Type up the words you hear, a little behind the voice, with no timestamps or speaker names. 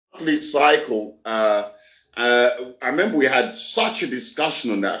monthly cycle. I remember we had such a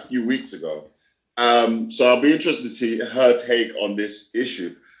discussion on that a few weeks ago. So I'll be interested to see her take on this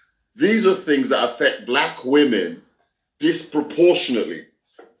issue. These are things that affect Black women disproportionately.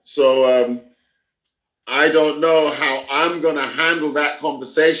 So I don't know how I'm going to handle that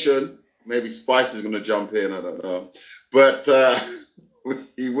conversation. Maybe Spice is going to jump in, I don't know. But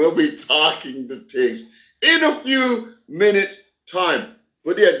we will be talking the things in a few minutes' time.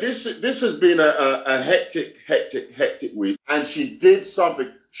 But yeah, this has been a hectic week. And she did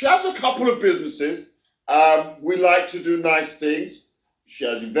something. She has a couple of businesses. We like to do nice things. She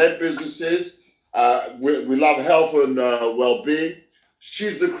has event businesses. We love health and well-being.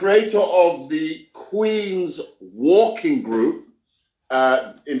 She's the creator of the Queen's Walking Group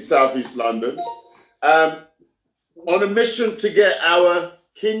in Southeast London. On a mission to get our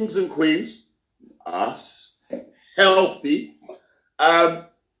kings and queens, us, healthy.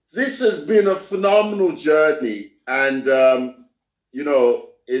 This has been a phenomenal journey, and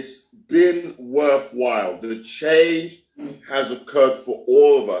it's been worthwhile. The change has occurred for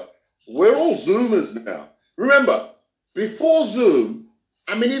all of us. We're all Zoomers now. Remember, before Zoom,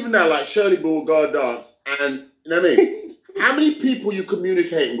 I mean, even now, like Shirley will go and dance, and you know what I mean? How many people you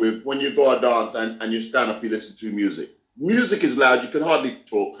communicating with when you go and dance and you stand up, you listen to music? Music is loud, you can hardly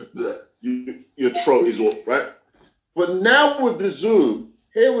talk. Your throat is off, right? But now with the Zoom,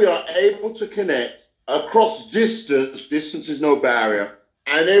 here we are able to connect across distance. Distance is no barrier,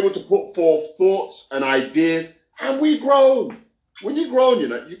 and able to put forth thoughts and ideas. And we've grown. When you're grown,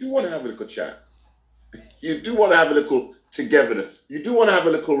 you do want to have a little chat. You do want to have a little togetherness. You do want to have a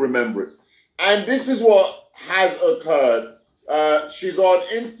little remembrance. And this is what has occurred. She's on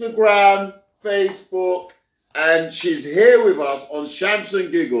Instagram, Facebook, and she's here with us on Shamps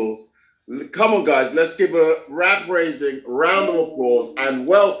and Giggles. Come on, guys, let's give a rap-raising round of applause and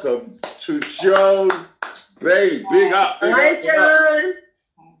welcome to Joan Bailey. Big up. Hi, Joan.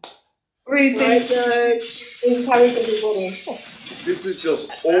 Greetings. Encourage everybody. This is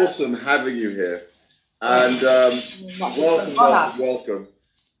just awesome having you here. And welcome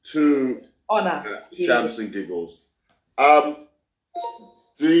to Shamps and Giggles. How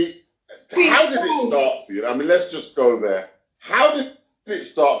did it start for you? I mean, let's just go there. How did it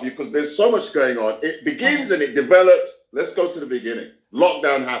start for you? Because there's so much going on. It begins and it develops. Let's go to the beginning.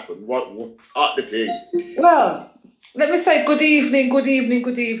 Lockdown happened. What are the things? Well, let me say good evening.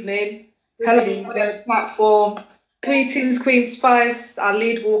 Hello on the platform. Greetings, Queen Spice, our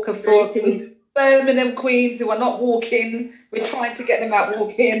lead walker for Birmingham Queens who are not walking. We're trying to get them out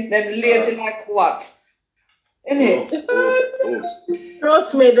walking. Them lazy like what? Isn't it?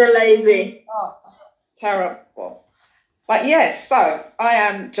 Trust me, they're lazy. Oh, terrible. But yes, so I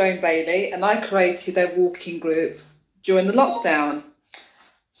am Joan Bailey and I created a walking group during the lockdown.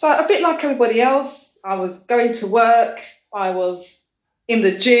 So a bit like everybody else, I was going to work, I was in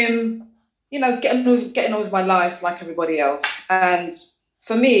the gym, getting on with my life like everybody else. And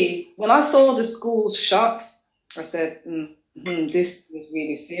for me, when I saw the schools shut, I said, this is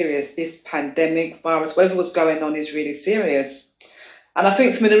really serious. This pandemic virus, whatever was going on is really serious. And I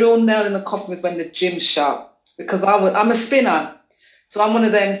think for me, the real nail in the coffin was when the gym shut, because I'm a spinner. So I'm one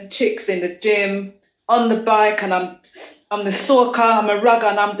of them chicks in the gym, on the bike, and I'm the stalker, I'm a rugger,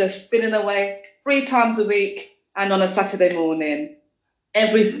 and I'm just spinning away 3 times a week and on a Saturday morning.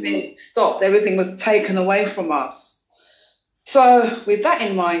 Everything stopped, everything was taken away from us. So with that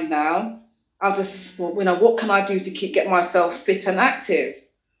in mind now, I just thought, what can I do to get myself fit and active?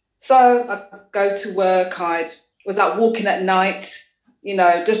 So I'd go to work, I was out walking at night,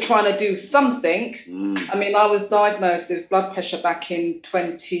 just trying to do something. I mean, I was diagnosed with blood pressure back in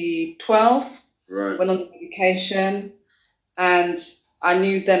 2012. Right. Went on the medication, and I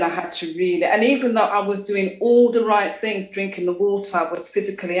knew then I had to really, and even though I was doing all the right things, drinking the water, I was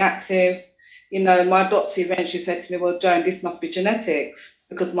physically active, my doctor eventually said to me, well, Joan, this must be genetics,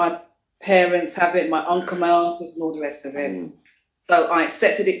 because my parents have it, my uncle, my aunties, and all the rest of it. So I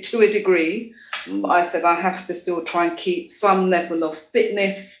accepted it to a degree, but I said I have to still try and keep some level of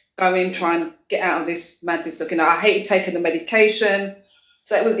fitness going, try and get out of this madness. I hated taking the medication.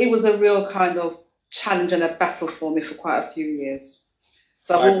 So it was a real kind of challenge and a battle for me for quite a few years.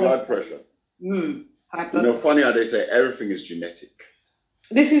 So high blood pressure. High blood funny how they say everything is genetic.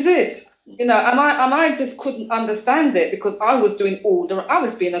 This is it. And I just couldn't understand it, because I was doing I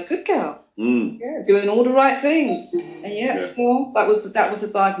was being a good girl. Doing all the right things. And still, that was the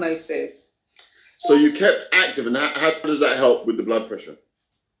diagnosis. So you kept active, and how does that help with the blood pressure?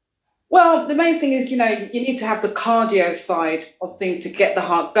 Well, the main thing is, you need to have the cardio side of things to get the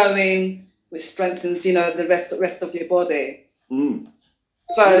heart going, which strengthens, the rest of your body.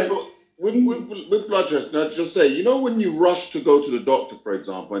 So With blood tests, now just say, you know, when you rush to go to the doctor, for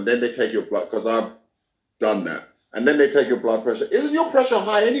example, and then they take your blood, because I've done that, and then they take your blood pressure. Isn't your pressure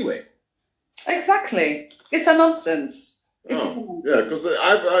high anyway? exactly, it's a nonsense. Oh, yeah, because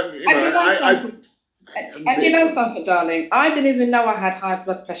And you know something, darling? I didn't even know I had high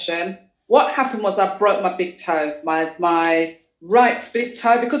blood pressure. What happened was I broke my big toe, my right big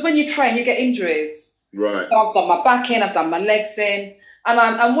toe, because when you train, you get injuries. Right. So I've done my back in, I've done my legs in,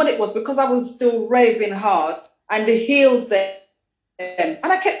 and what it was, because I was still raving hard, and the heels there, and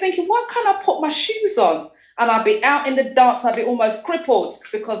I kept thinking, why can't I put my shoes on? And I'd be out in the dark, and I'd be almost crippled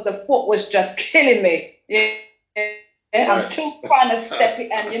because the foot was just killing me. Yeah, Right. I'm still trying to step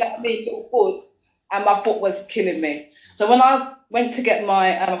it, and you know what I mean, little foot, and my foot was killing me. So when I went to get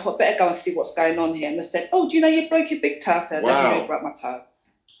I thought, better go and see what's going on here. And they said, oh, do you know you broke your big toe? I said, Wow. I really broke my toe.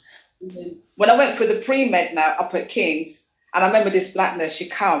 When I went for the pre-med now up at King's, and I remember this black nurse, she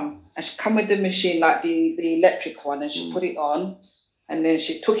come with the machine, like the electric one, and she put it on, and then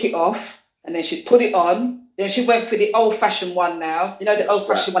she took it off, and then she put it on. Then she went for the old-fashioned one now, you know, the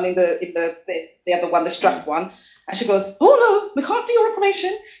old-fashioned one in the other one, the strap one. And she goes, oh no, we can't do your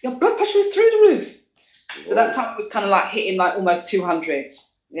operation. Your blood pressure is through the roof. So that time it was kind of like hitting like almost 200.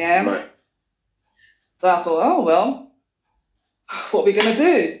 Yeah. Right. So I thought, oh well, what are we gonna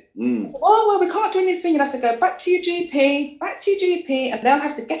do? Oh well, we can't do anything. You'll have to go back to your GP, and they'll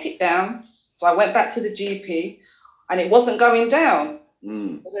have to get it down. So I went back to the GP, and it wasn't going down.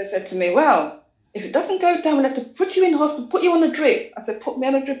 So they said to me, well, if it doesn't go down, we'll have to put you in hospital, put you on a drip. I said, put me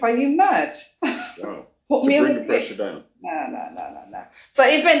on a drip? Are you mad? Wow. Put To me on bring a the drip. pressure down. No. So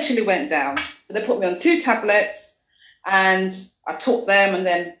it eventually went down. So they put me on 2 tablets, and I took them, and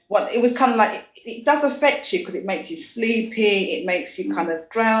then it was kind of like it does affect you because it makes you sleepy, it makes you kind of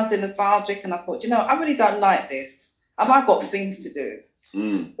drowsy, lethargic, and I thought, you know, I really don't like this, and I've got things to do.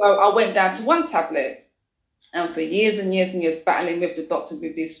 So I went down to 1 tablet, and for years and years and years battling with the doctor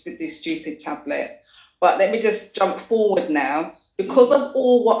with this stupid tablet. But let me just jump forward now. Because of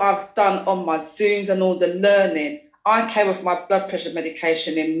all what I've done on my Zooms and all the learning, I came with my blood pressure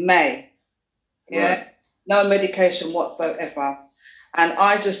medication in May. Yeah, Right. No medication whatsoever. And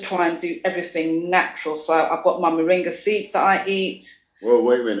I just try and do everything natural. So I've got my moringa seeds that I eat. Well,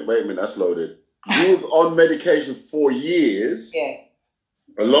 wait a minute, that's loaded. You were on medication for years. Yeah.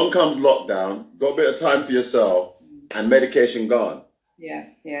 Along comes lockdown, got a bit of time for yourself, and medication gone. Yeah.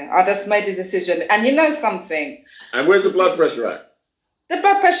 I just made a decision. And you know something? And where's the blood pressure at? The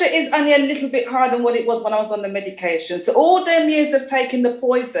blood pressure is only a little bit higher than what it was when I was on the medication. So all them years of taking the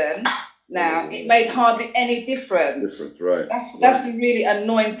poison, now it made hardly any difference. Right. That's the really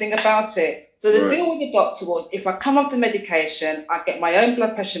annoying thing about it. So the Right. deal with the doctor was, if I come off the medication, I get my own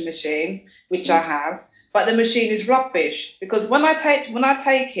blood pressure machine, which I have, but the machine is rubbish because when I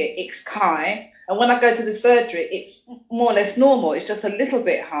take it, it's high, and when I go to the surgery, it's more or less normal. It's just a little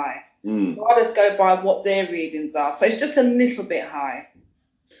bit high. So I just go by what their readings are. So it's just a little bit high.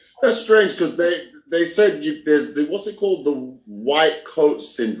 That's strange because they said there's what's it called, the white coat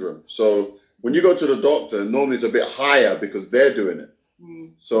syndrome. So when you go to the doctor, normally it's a bit higher because they're doing it.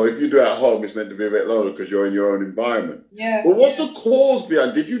 So if you do it at home, it's meant to be a bit lower because you're in your own environment. Yeah. But what's the cause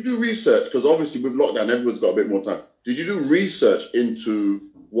behind? Did you do research? Because obviously with lockdown, everyone's got a bit more time. Did you do research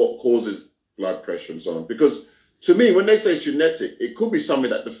into what causes blood pressure and so on? Because to me, when they say it's genetic, it could be something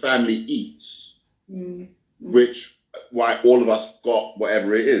that the family eats, which why all of us got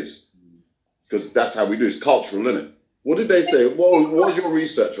whatever it is, because that's how we do. It's cultural, isn't it? What did they say? What was your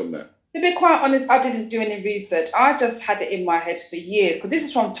research on that? To be quite honest, I didn't do any research. I just had it in my head for years because this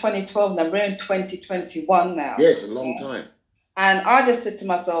is from 2012 now. We're in 2021 now. Yeah, it's a long time. And I just said to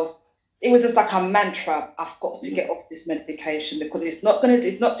myself, it was just like a mantra. I've got to get off this medication because it's not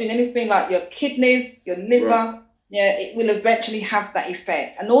doing anything like your kidneys, your liver. Right. Yeah, it will eventually have that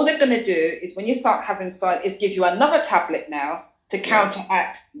effect. And all they're going to do is when you start having is give you another tablet now to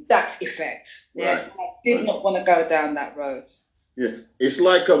counteract that effect. Yeah, Right. I did not want to go down that road. Yeah, it's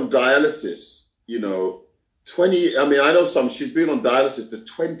like dialysis. You know, 20. I mean, I know she's been on dialysis for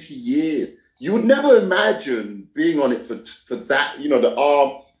 20 years. You would never imagine being on it for that. You know, the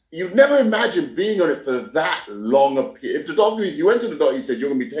arm. You'd never imagine being on it for that long a period. If you went to the doctor, he said you're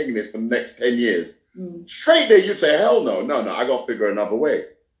going to be taking this for the next 10 years. Straight there, you'd say, hell no, I got to figure another way.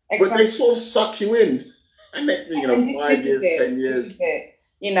 Exactly. But they sort of suck you in. And then, 5 years, 10 years.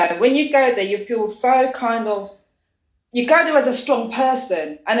 You know, when you go there, you feel so kind of, you go there as a strong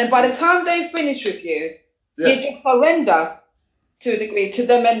person. And then by the time they finish with you, you just surrender to a degree to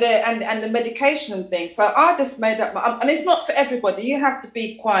them and the medication and things. So I just made up and it's not for everybody. You have to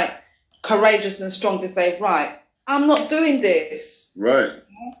be quite courageous and strong to say, right, I'm not doing this. Right.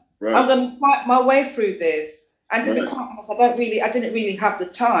 I'm Right. going to fight my way through this. And to be Right. quite honest, I didn't really have the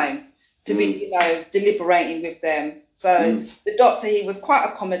time to be, deliberating with them. So the doctor, he was quite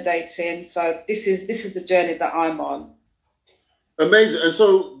accommodating. So this is the journey that I'm on. Amazing. And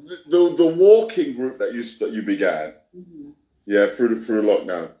so the walking group that you began, through the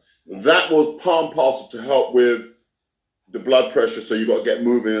lockdown, that was part and parcel to help with the blood pressure. So you got to get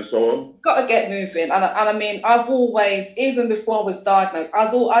moving and so on. Got to get moving, and I mean, I've always, even before I was diagnosed,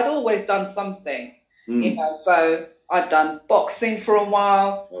 I'd always done something, So I'd done boxing for a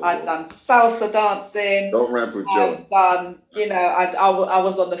while. I'd done salsa dancing. Don't ramp with Joe. I've done, I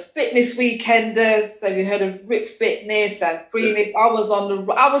was on the fitness weekenders. So you heard of Rip Fitness and Freeness. I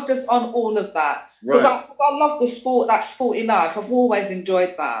was just on all of that because I love the sport, that sporty life. I've always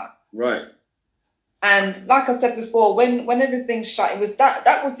enjoyed that. Right. And like I said before, when everything shut, it was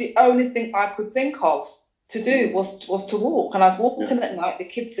that was the only thing I could think of to do was to walk. And I was walking at night. The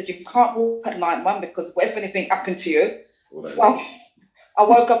kids said, "You can't walk at night, Mum, because what if anything happened to you?" So I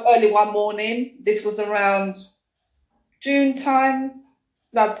woke up early one morning. This was around June time.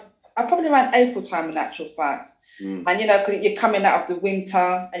 Like, probably around April time, in actual fact. And because you're coming out of the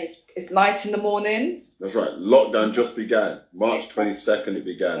winter and it's light in the mornings. That's right. Lockdown just began. March 22nd it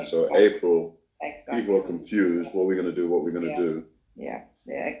began. So April. Exactly. People are confused. What are we going to do? What are we going to do? Yeah,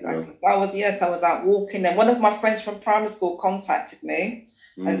 exactly. So I was out walking, and one of my friends from primary school contacted me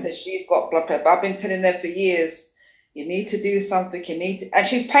and said she's got blood pressure. I've been telling her for years, you need to do something. You need to, and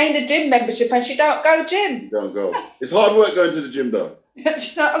she's paying the gym membership, and she don't go gym. Don't go. It's hard work going to the gym, though. You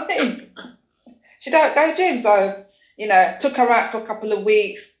know what I mean? She don't go gym, so took her out for a couple of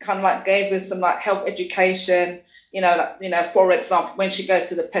weeks, kind of like gave her some like health education. For example, when she goes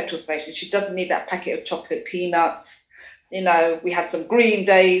to the petrol station, she doesn't need that packet of chocolate peanuts. We had some green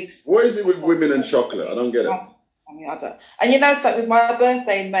days. What is it with women and chocolate? I don't get it. I don't. And it's like with my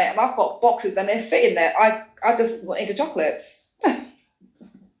birthday, mate, and I've got boxes and they're sitting there. I just want into chocolates.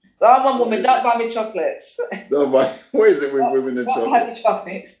 So I'm one woman, don't buy me chocolates. Don't buy. What is it with women and Don't buy me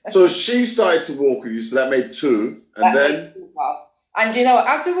chocolates. So she started to walk with you, so that made 2, and then. And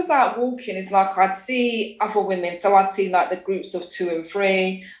as we was out walking, it's like I'd see other women. So I'd see like the groups of 2 and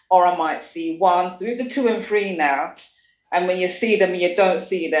 3, or I might see 1. So with the 2 and 3 now, and when you see them and you don't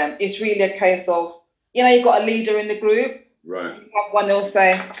see them, it's really a case of, you've got a leader in the group. Right. You have one who'll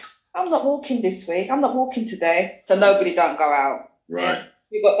say, I'm not walking this week. I'm not walking today. So nobody don't go out. Right.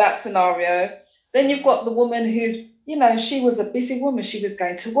 You've got that scenario. Then you've got the woman who's, she was a busy woman. She was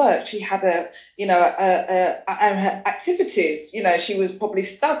going to work. She had her activities. She was probably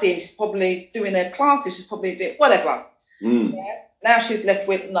studying. She's probably doing her classes. She's probably doing whatever. Yeah? Now she's left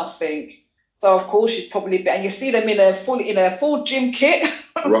with nothing. So of course she's probably, and you see them in a full gym kit.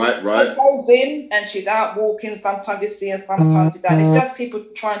 Right. She goes in and she's out walking. Sometimes you see her, sometimes you don't. It's just people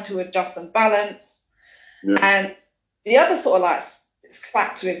trying to adjust and balance. Yeah. And the other sort of like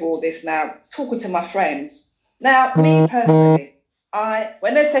factor with all this now, talking to my friends. Now, me personally,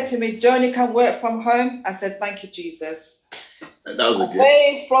 when they said to me, Joni can work from home, I said, thank you, Jesus. That was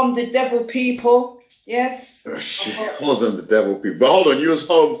away from the devil people. Yes. It wasn't the devil people. But hold on, you was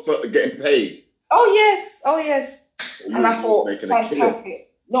home for getting paid. Oh, yes. So and I thought, fantastic.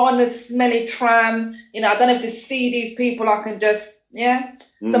 Not on the smelly tram. I don't have to see these people. I can just,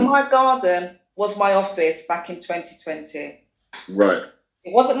 So my garden was my office back in 2020. Right.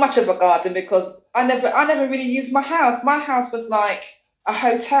 It wasn't much of a garden because I never really used my house. My house was like a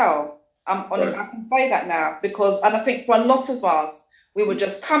hotel. I can say that now and I think for a lot of us, we were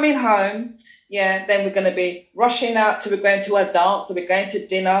just coming home. Yeah, then we're going to be rushing out we're going to a dance, or we're going to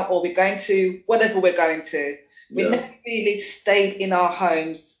dinner, or we're going to whatever we're going to. We never really stayed in our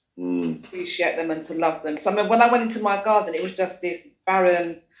homes to appreciate them and to love them. So I mean, when I went into my garden, it was just this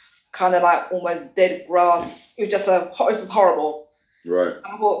barren, kind of like almost dead grass. It was just horrible. Right.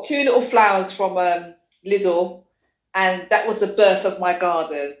 I bought 2 little flowers from Lidl, and that was the birth of my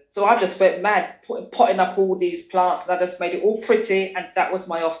garden. So I just went mad, potting up all these plants, and I just made it all pretty, and that was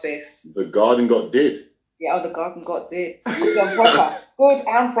my office. The garden got did. Yeah, the garden got did. Good and proper. Good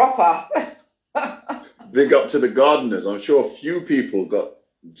and proper. Big up to the gardeners. I'm sure a few people got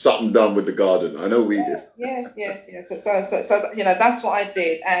something done with the garden. I know we did. Yeah. So that's what I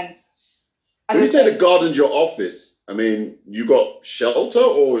did. And when you say the garden's your office, I mean, you got shelter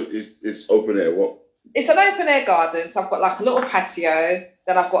or it's open air? What? It's an open air garden. So I've got like a little patio.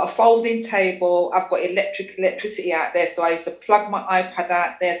 Then I've got a folding table. I've got electricity out there. So I used to plug my iPad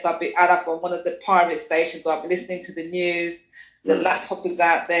out there. So I'd be out up on one of the pirate stations. So I'd be listening to the news. The laptop is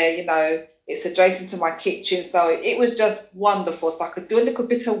out there, It's adjacent to my kitchen. So it was just wonderful. So I could do a little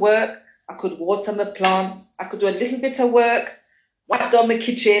bit of work. I could water the plants. I could do a little bit of work wiped on my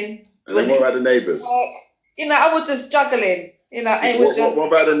kitchen. And then what about the neighbours? You know, I was just juggling. You know, and it was just. What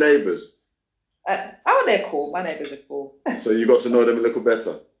about the neighbours? Oh, they're cool. My neighbours are cool. So you got to know them a little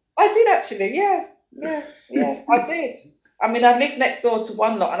better. I did actually, yeah, I did. I mean, I lived next door to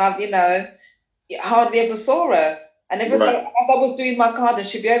one lot, and hardly ever saw her. And as I was doing my garden,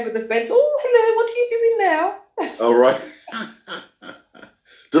 she'd be over the fence. Oh, hello, what are you doing now? All right.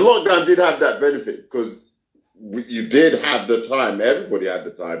 The lockdown did have that benefit because you did have the time. Everybody had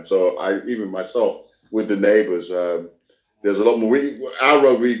the time. So even myself, with the neighbours, there's a lot more.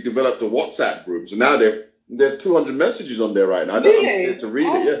 We developed a WhatsApp group, so now there's 200 messages on there right now. Really? I'm scared to read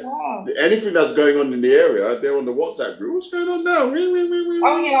it. Yeah. Wow. Anything that's going on in the area, they're on the WhatsApp group. What's going on now?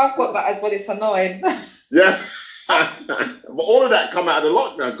 Oh yeah, I've got that as well. It's annoying. Yeah. But all of that come out of the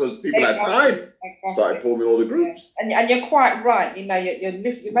lockdown because people had time. Exactly. Started forming all the groups. Yeah. And you're quite right. You know,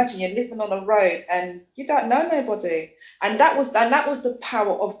 imagine you're living on a road and you don't know nobody. And that was the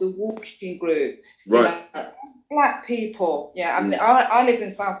power of the walking group. Right. You know, Black people. Yeah. I mean, I live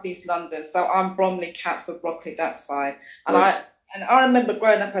in South East London, so I'm Bromley, Catford, Brockley, that side. And Right. I remember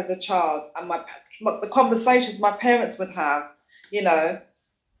growing up as a child and the conversations my parents would have. You know,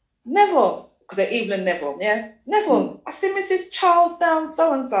 Neville. Because they're Evelyn Neville, yeah? Neville, I see Mrs. Charles down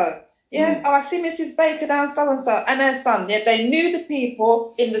so-and-so, yeah? Oh, I see Mrs. Baker down so-and-so, and her son, yeah? They knew the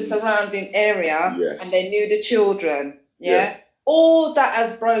people in the surrounding area, Yes. and they knew the children, yeah? All that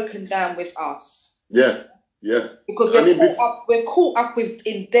has broken down with us. Yeah. Yeah. Because we're caught up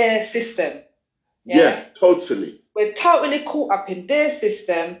in their system. Yeah, totally. We're totally caught up in their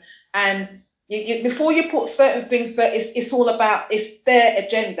system, and before you put certain things, but it's all about, it's their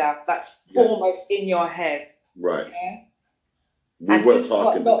agenda that's foremost in your head. Right. Yeah? We were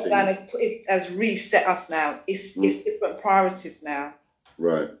talking the things. Has reset us now. It's different priorities now.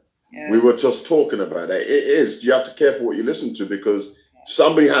 Right. Yeah. We were just talking about it. It is. You have to be careful what you listen to because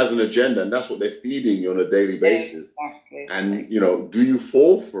somebody has an agenda and that's what they're feeding you on a daily basis. Exactly. And, do you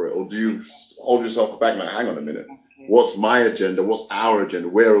fall for it or do you hold yourself back like, hang on a minute? What's my agenda? What's our agenda?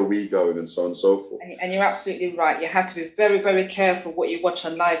 Where are we going? And so on and so forth. And you're absolutely right. You have to be very, very careful what you watch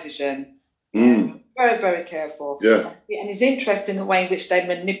on Live Vision. Very, very careful. Yeah. And it's interesting the way in which they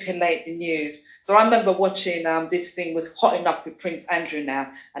manipulate the news. So I remember watching this thing was hot enough with Prince Andrew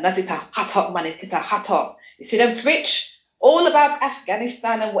now. And that's it's a hot up, man. It's a hot up. You see them switch? All about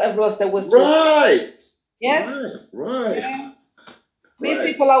Afghanistan and whatever else there was. Right. Yes? Right. Yeah. These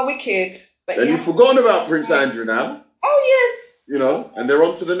people are wicked. But and you've forgotten about Prince Andrew now. Oh, yes. And they're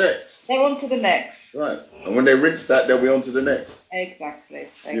on to the next. They're on to the next. Right. And when they rinse that, they'll be on to the next. Exactly.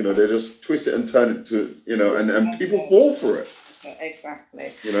 They just twist it and turn it to, and people fall for it.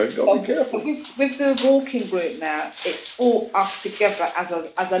 Exactly. You've got to be careful. With the walking group now, it's all us together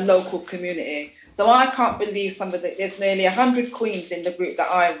as a local community. So I can't believe there's nearly 100 queens in the group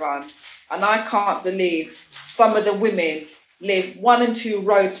that I run. And I can't believe some of the women live 1 and 2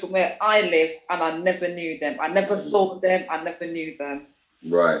 roads from where I live, and I never knew them. I never saw them. I never knew them.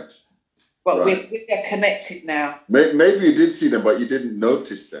 Right. But we're connected now. Maybe you did see them, but you didn't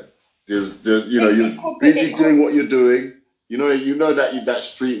notice them. You're busy doing what you're doing. You know that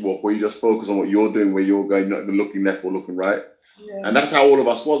street walk where you just focus on what you're doing, where you're going, not looking left or looking right. Yeah. And that's how all of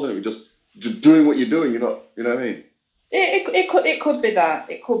us, wasn't it? We just doing what you're doing. You know what I mean? It could be that.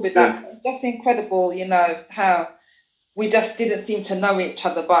 It could be that. Yeah. Just incredible. How we just didn't seem to know each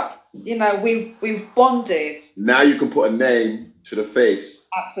other, but we've bonded. Now you can put a name to the face.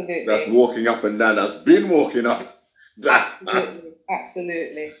 Absolutely. That's walking up and down. That's been walking up.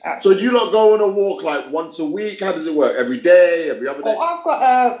 Absolutely. So do you not go on a walk like once a week? How does it work? Every day? Every other day? I've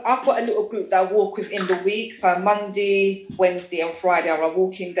got a little group that I walk with in the week. So Monday, Wednesday, and Friday are our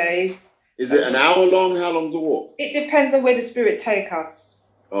walking days. Is it an hour long? How long's the walk? It depends on where the spirit takes us.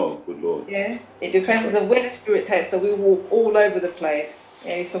 Oh, good Lord. Yeah, it depends on where the spirit takes us. So we walk all over the place.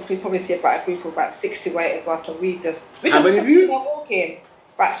 Yeah, so we probably see about a group of about 6 to 8 of us. So we just How many of you? Walking.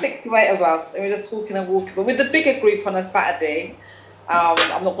 About 6 to 8 of us, and we're just talking and walking. But with the bigger group on a Saturday,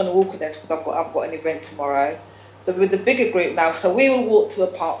 I'm not going to walk with them because I've got an event tomorrow. So with the bigger group now, so we will walk to a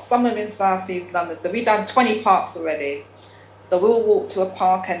park. Some are in South East London, so we've done 20 parks already. So we'll walk to a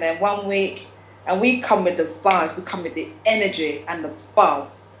park, and then 1 week, and we come with the vibes, we come with the energy and the buzz.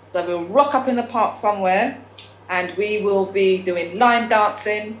 So we'll rock up in the park somewhere, and we will be doing line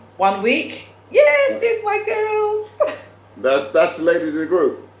dancing 1 week. Yes, there's my girls. That's the ladies in the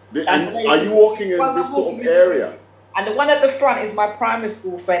group. Are you walking in this sort of area? And the one at the front is my primary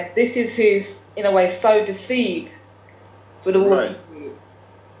school friend. This is who's, in a way, sowed the seed for the walking group.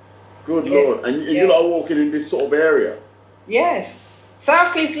 Good Lord. And you lot are walking in this sort of area? Yes.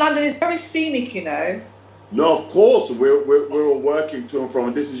 South East London is very scenic, No, of course, we're all working to and from.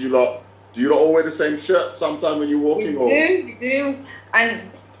 And this is you lot. Do you lot all wear the same shirt sometime when you're walking? We do.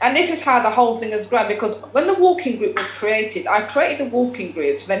 And this is how the whole thing has grown, because when the walking group was created, I created the walking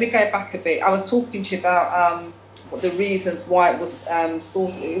group. So let me go back a bit. I was talking to you about what the reasons why it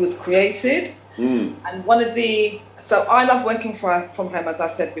was created. And so I love working from home, as I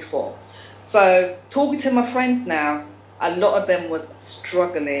said before. So talking to my friends now, a lot of them was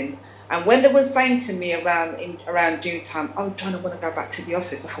struggling. And when they were saying to me around June time, oh, John, I want to go back to the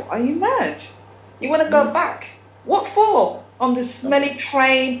office, I thought, are you mad? You want to go back? What for? On the smelly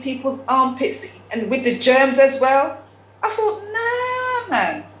train, people's armpits, and with the germs as well? I thought, nah,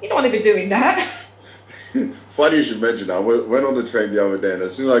 man, you don't want to be doing that. Funny you should mention that. I went on the train the other day, and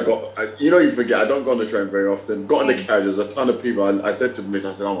as soon as I got, you forget, I don't go on the train very often. Got in the carriage, there's a ton of people. I said to Miss,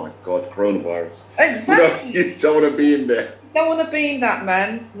 I said, oh my God, coronavirus. Exactly. You don't want to be in there. Don't want to be in that,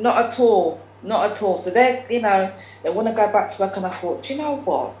 man. Not at all. Not at all. So they want to go back to work, and I thought, do you know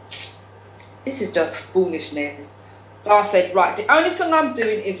what? This is just foolishness. So I said, right, the only thing I'm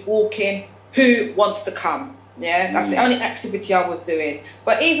doing is walking. Who wants to come? Yeah, that's the only activity I was doing.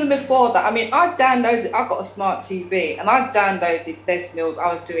 But even before that, I got a smart TV, and I downloaded Les Mills.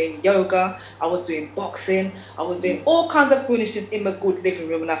 I was doing yoga, I was doing boxing, I was doing all kinds of foolishness in my good living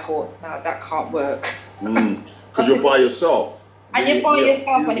room, and I thought, no, that can't work. Because you're by yourself. And you're by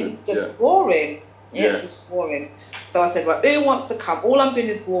yourself, and it's just boring. Yeah, it's boring. So I said, right, who wants to come? All I'm doing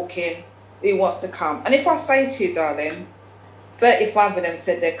is walking. Who wants to come? And if I say to you, darling, 35 of them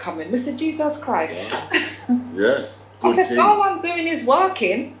said they're coming. Mr. Jesus Christ. Yes. I said, all I'm doing is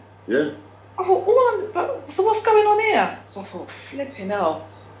working. Yeah. I thought, so what's going on here? So I thought, flipping hell,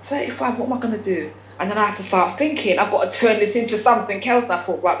 35, what am I going to do? And then I had to start thinking, I've got to turn this into something else. And I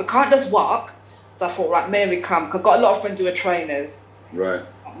thought, right, we can't just walk. So I thought, right, Mary, come. Because I've got a lot of friends who are trainers. Right.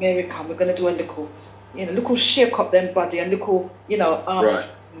 Mary, come. We're going to do a little shake up them body and little, arms. Right.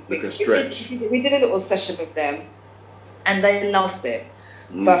 Like a stretch. We did a little session with them, and they loved it.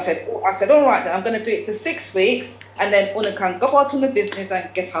 So I said, all right, then I'm going to do it for 6 weeks, and then Una can go out on the business and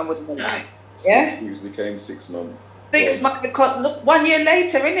get on with my life. Yeah. 6 weeks became 6 months. 6 months, because look, 1 year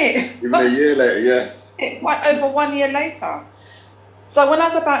later, innit? Even a year later, yes. Over 1 year later. So when I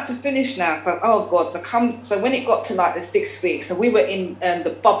was about to finish now, so when it got to like the 6 weeks, so we were in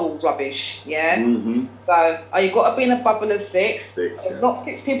the bubble rubbish, yeah? So you got to be in a bubble of 6. There's not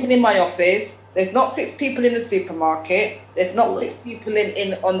 6 people in my office. There's not 6 people in the supermarket. There's not 6 people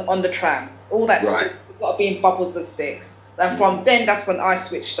on the tram. All that stuff. You've got to be in bubbles of 6. And from then, that's when I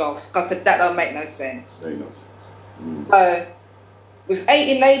switched off, because that don't make no sense. Make no sense. So with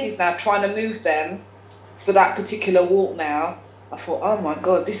 80 ladies now, trying to move them for that particular walk now, I thought, oh my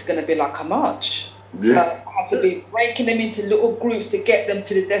God, this is going to be like a march. Yeah. So I had to be breaking them into little groups to get them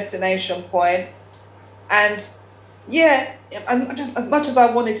to the destination point. And yeah, just as much as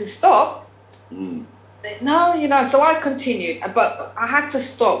I wanted to stop, no, so I continued. But I had to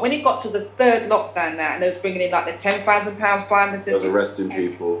stop. When it got to the 3rd lockdown now, and they was bringing in like the £10,000 fine. They was arresting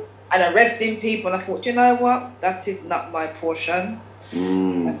people. And arresting people. And I thought, you know what? That is not my portion.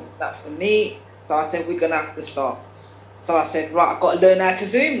 That is not for me. So I said, we're going to have to stop. So I said, right, I've got to learn how to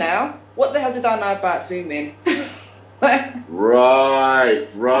Zoom now. What the hell did I know about Zooming? Right.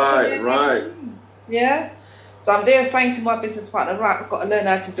 Yeah. So I'm there saying to my business partner, right, I've got to learn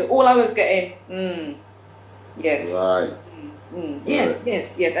how to do. All I was getting, yes. Right.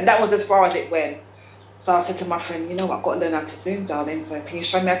 Yes. And that was as far as it went. So I said to my friend, you know what, I've got to learn how to Zoom, darling. So can you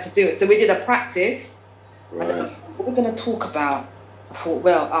show me how to do it? So we did a practice. Right. And what we're going to talk about. I thought,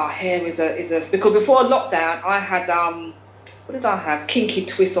 well, our hair is a because before lockdown I had what did I have? Kinky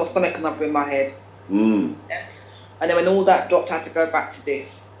twist or something come up in my head. Yeah. And then when all that dropped, I had to go back to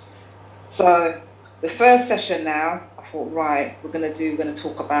this. So the first session now, I thought, right, we're gonna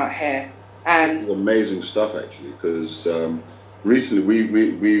talk about hair. And this is amazing stuff actually, because recently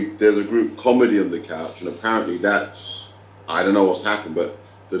we there's a group, Comedy on the Couch, and apparently that's, I don't know what's happened, but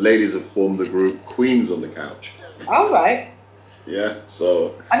the ladies have formed the group Queens on the Couch. All right. Yeah,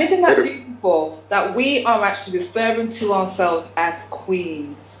 so. And isn't that beautiful that we are actually referring to ourselves as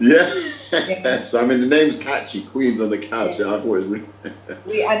queens? Yeah. Yes. I mean, the name's catchy, Queens on the Couch. Yeah. I thought it was really.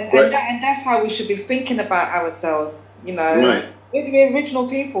 and that's how we should be thinking about ourselves. You know, right. We're the original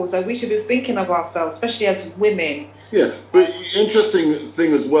people, so we should be thinking of ourselves, especially as women. Yeah, but interesting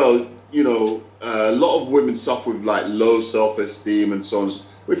thing as well. You know, a lot of women suffer with like low self-esteem and so on.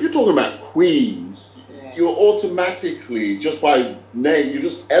 But if you're talking about queens, you're automatically, just by name, you're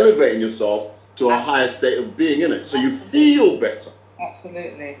just elevating yourself to a higher state of being, innit? So you feel better.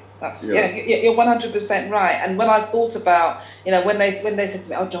 Absolutely. Yeah. You're 100% right. And when I thought about, when they said to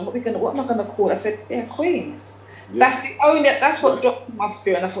me, "Oh, John, what am I gonna call it?" I said, "Yeah, Queens." Yeah. That's what dropped in my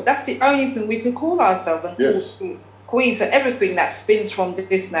spirit. And I thought that's the only thing we could call ourselves and Yes. call Queens. So everything that spins from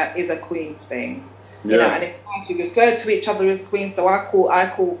this now is a Queens thing. Yeah. And it's nice we refer to each other as Queens. So I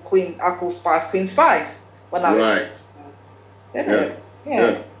call Spice Queen Spice when I was Right. yeah.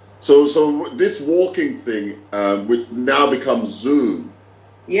 Yeah. So this walking thing, which now becomes Zoom.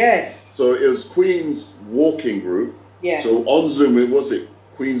 Yes. So it was Queen's walking group. Yeah. So on Zoom, was it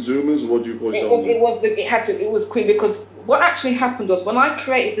Queen Zoomers? What do you call it? It was Queen, because what actually happened was when I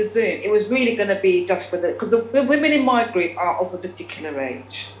created the Zoom, it was really going to be just for because the women in my group are of a particular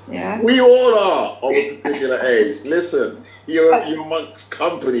age. Yeah. We all are of a particular age. Listen, you're amongst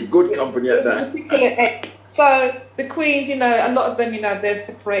company, good company at that. Particular age. So the Queens, a lot of them, they're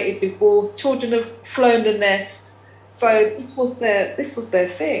separated, divorced, children have flown the nest. So this was their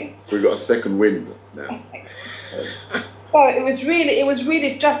thing. We got a second wind now. So it was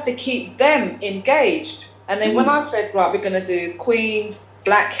really just to keep them engaged. And then when I said, right, we're going to do Queens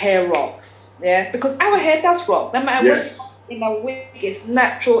black hair rocks, yeah, because our hair does rock. No matter what, wig, it's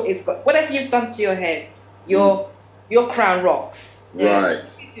natural. It's got whatever you've done to your head, your crown rocks. Yeah? Right.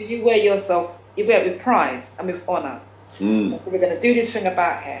 You wear yourself. You wear it with pride and with honour. So we're going to do this thing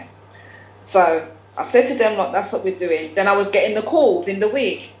about hair. So I said to them, look, that's what we're doing. Then I was getting the calls in the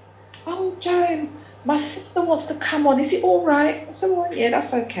week. "Oh, Joan, my sister wants to come on. Is it all right?" I said, "Well, yeah,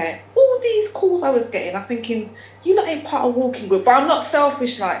 that's okay." All these calls I was getting, I'm thinking, you lot ain't part of a walking group. But I'm not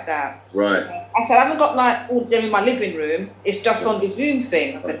selfish like that. Right. I said, I haven't got like all them in my living room. It's just on the Zoom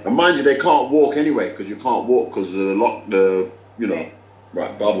thing. I said, and mind you, they can't walk anyway, because you can't walk because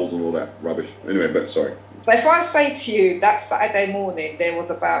right, bubbles and all that rubbish. Anyway, but sorry. But if I say to you that Saturday morning there was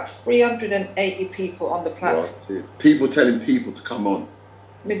about 380 people on the platform. Right. People telling people to come on.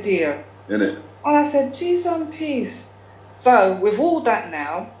 My dear. Innit? And I said, "Geez, on peace." So with all that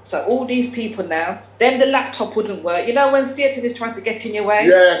now, so all these people now, then the laptop wouldn't work. You know when theatre is trying to get in your way?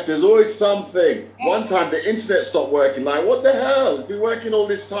 Yes, there's always something. One time the internet stopped working. Like, what the hell? It's been working all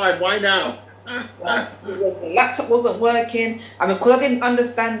this time. Why now? The laptop wasn't working. I mean, because I didn't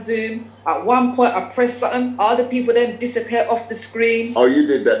understand Zoom, at one point I pressed something, all the people then disappear off the screen. Oh, you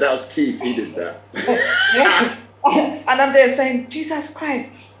did that. That was Keith. He did that. And I'm there saying, "Jesus Christ."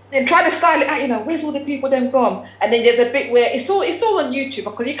 Then trying to style it out, where's all the people then gone? And then there's a bit where it's all on YouTube,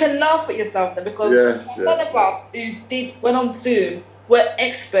 because you can laugh at yourself then, because none of us who went on Zoom were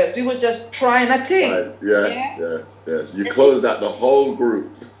experts. We were just trying a thing. Right. Yes. You closed out the whole group.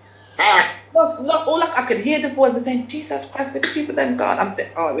 All I could hear the voice saying, "Jesus Christ, where the people then gone?" I'm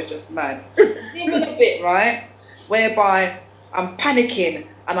thinking, it was just mad. Even a bit, right, whereby I'm panicking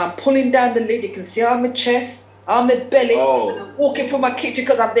and I'm pulling down the lid. You can see on my chest, on my belly, and I'm walking through my kitchen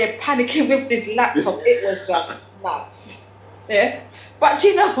because I'm there panicking with this laptop. It was just nuts. Yeah. But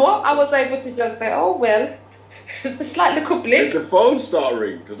you know what? I was able to just say, "Oh well," it's a slight little blip. Did the phone start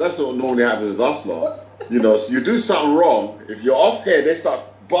ringing? Because that's what normally happens with us lot. So you do something wrong. If you're off here, they start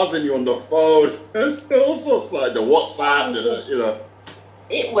buzzing you on the phone, and all sorts, like the WhatsApp,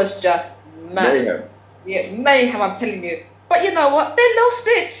 It was just mad. Mayhem. Yeah, mayhem, I'm telling you. But you know what? They loved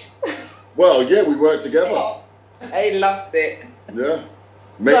it. Well, yeah, we worked together. They loved it. Yeah.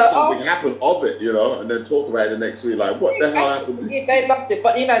 Make something happen of it, and then talk about it the next week. Like, what the hell happened? Yeah, they loved it.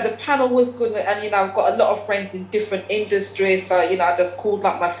 But, the panel was good. And, I've got a lot of friends in different industries. So, I just called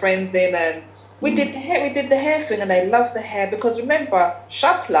up my friends in and we did the hair thing, and they loved the hair. Because remember,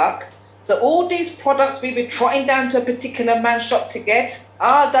 shop luck. So all these products we've been trotting down to a particular man's shop to get,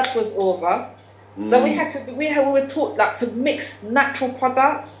 that was over. So we were taught like to mix natural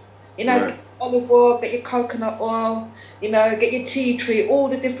products, Right. Olive oil, get your coconut oil, get your tea tree, all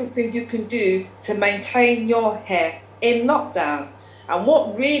the different things you can do to maintain your hair in lockdown. And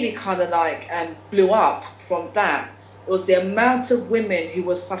what really kind of blew up from that was the amount of women who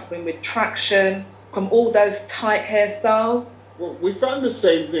were suffering with traction from all those tight hairstyles. Well, we found the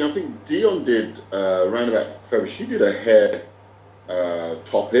same thing. I think Dion did around about February. She did a hair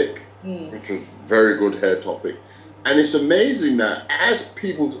topic, which was very good hair topic. And it's amazing that as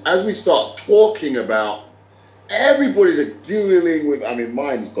we start talking about, everybody's dealing with,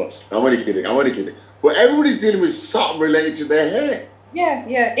 mine's got, I'm only kidding. But everybody's dealing with something related to their hair. Yeah.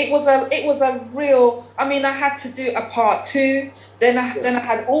 It was a real. I had to do a part 2. Then I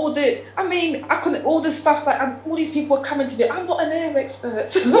had all the. I couldn't all the stuff that all these people were coming to me. I'm not an hair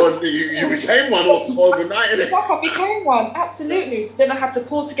expert. Well, you became one overnight, innit? I became one, absolutely. So then I had to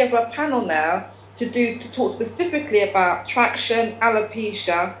pull together a panel now to talk specifically about traction,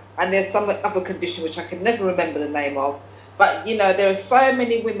 alopecia, and there's some other condition which I can never remember the name of. But you know, there are so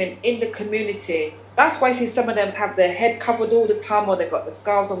many women in the community. That's why you see some of them have their head covered all the time, or they've got the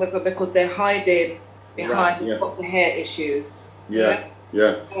scarves on, because they're hiding behind the hair issues. Yeah.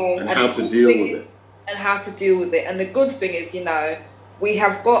 And how to deal with it. And how to deal with it. And the good thing is, you know, we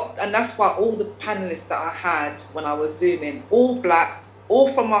have got, and that's why all the panelists that I had when I was Zooming, all black,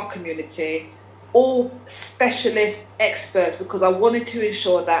 all from our community, all specialist experts, because I wanted to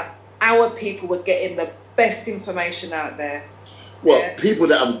ensure that our people were getting the best information out there. Well, people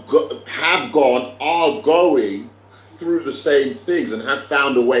that have gone, are going through the same things and have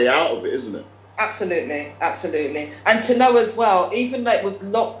found a way out of it, isn't it? Absolutely, absolutely. And to know as well, even though it was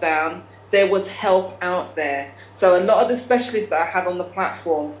lockdown, there was help out there. So a lot of the specialists that I had on the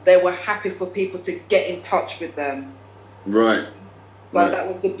platform, they were happy for people to get in touch with them. Right. So that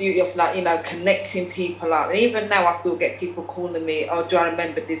was the beauty of, like, you know, connecting people up. And even now I still get people calling me, oh, do I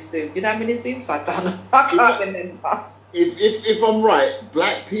remember this Zoom? Do you know how many Zooms I've done? I can't remember. If I'm right,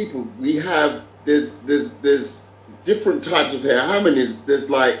 black people, we have, there's different types of hair. How many? There's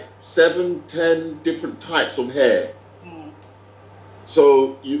like 7, 10 different types of hair.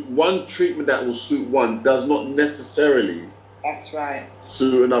 So one treatment that will suit one does not necessarily That's right.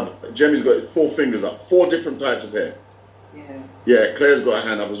 suit another. Jemmy's got 4 fingers up, 4 different types of hair. Yeah, Claire's got a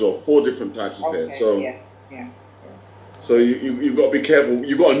hand up as well, 4 different types of hair. So so you've got to be careful.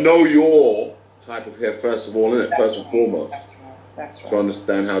 You've got to know your type of hair first of all, innit? First and foremost. That's right. To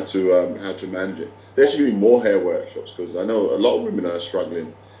understand how to manage it. There should be more hair workshops, because I know a lot of women are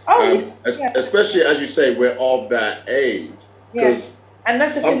struggling. Especially, as you say, we're of that age. Because and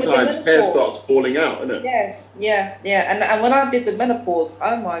that's the thing, sometimes hair starts falling out, isn't it? Yes, and when I did the menopause,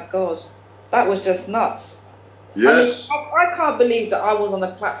 oh my gosh, that was just nuts. Yes. I mean, I can't believe that I was on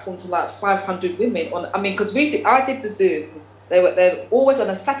a platform to like 500 women. Because I did the Zooms. They're always on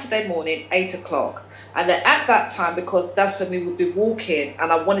a Saturday morning, 8 o'clock. And then at that time, because that's when we would be walking, and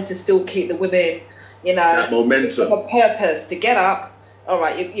I wanted to still keep the women, you know, that momentum. A purpose to get up. All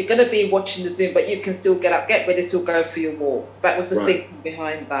right, you're going to be watching the Zoom, but you can still get up, get ready, still go for your walk. That was the thinking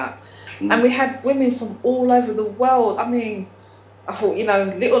behind that. And we had women from all over the world. I mean, I thought, you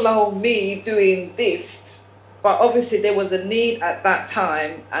know, little old me doing this. But obviously there was a need at that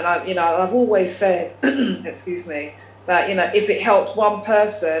time. And I've always said, excuse me, that, you know, if it helped one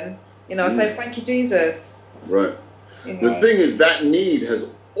person, you know, I say, thank you, Jesus. Right. You know? The thing is, that need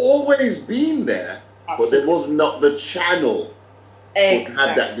has always been there, but there was not the channel to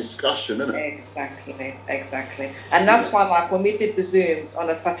have that discussion, isn't it? Exactly. And that's why, like, when we did the Zooms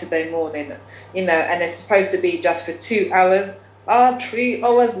on a Saturday morning, you know, and it's supposed to be just for 2 hours, 3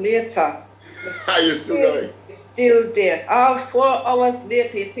 hours later. Are you still going? Still there. 4 hours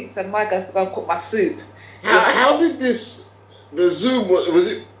later, you think, so my God, to go and cook my soup. How did the Zoom, was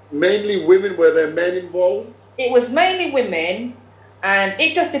it mainly women? Were there men involved? It was mainly women, and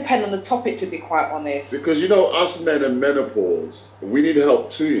it just depended on the topic, to be quite honest. Because, you know, us men and menopause, we need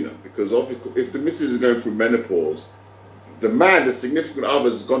help too, you know, because if the missus is going through menopause, the man, the significant other,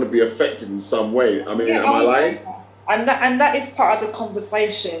 is going to be affected in some way. I mean, am I lying? And that is part of the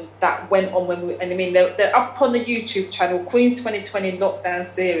conversation that went on they're up on the YouTube channel, Queen's 2020 Lockdown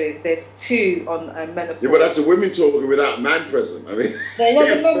Series. There's 2 on menopause. Yeah, but that's the women talking without man present. I mean,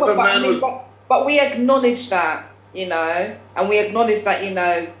 but we acknowledge that, you know, and we acknowledge that, you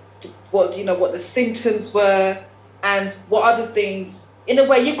know, what the symptoms were and what other things. In a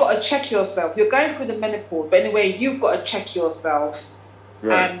way, you've got to check yourself. You're going through the menopause, but in a way, you've got to check yourself.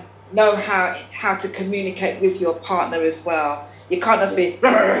 Right. And know how to communicate with your partner as well. You can't just be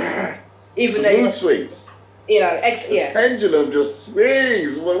even though mood swings. You know, the pendulum just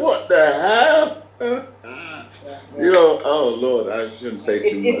swings. What the hell? You know, oh Lord, I shouldn't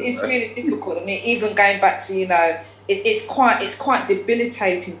say too much. It's really difficult. I mean, even going back to, you know, it's quite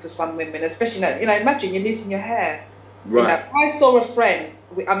debilitating for some women, especially, you know, imagine you're losing your hair. Right. You know, I saw a friend.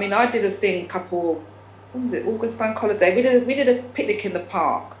 I mean, I did a thing August bank holiday. We did a picnic in the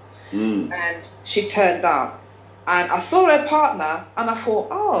park. And she turned up, and I saw her partner, and I thought,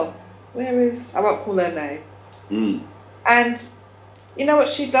 oh, I won't call her name. And you know what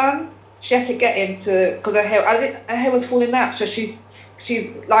she done? She had to get him because her hair was falling out. So she's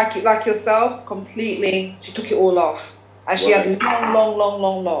like yourself, completely. She took it all off, and she had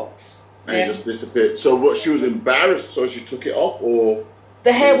long locks. And it just disappeared. So what? She was embarrassed, so she took it off, or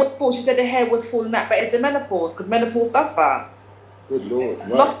the hair was full. She said the hair was falling out, but it's the menopause, because menopause does that. Good Lord. A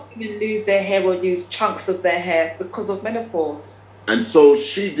lot of women lose their hair or lose chunks of their hair because of menopause. And so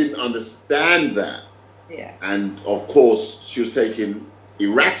she didn't understand that. Yeah. And of course, she was taking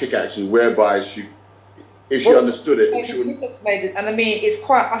erratic actions, whereby if she understood it, she wouldn't. And I mean, it's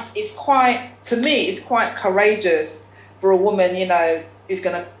quite to me, it's quite courageous for a woman, you know, who's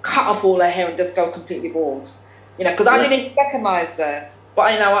going to cut off all her hair and just go completely bald. You know, because I didn't recognise her.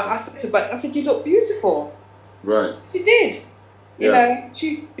 But, you know, I said to her, I said, you look beautiful. Right. She did. You know,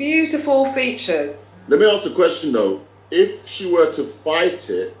 she beautiful features. Let me ask a question though. If she were to fight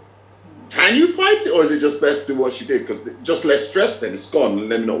it, can you fight it, or is it just best to do what she did? Because just less stress, then it's gone,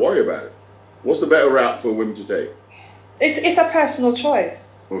 and then not worry about it. What's the better route for women to take? It's a personal choice.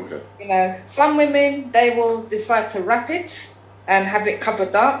 Okay. You know, some women, they will decide to wrap it and have it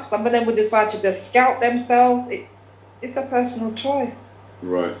covered up. Some of them will decide to just scalp themselves. It's a personal choice.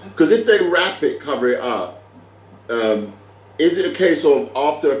 Right. Because if they wrap it, cover it up, is it a case of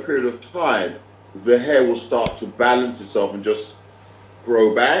after a period of time, the hair will start to balance itself and just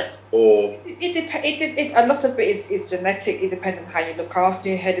grow back, or? A lot of it is genetic. It depends on how you look after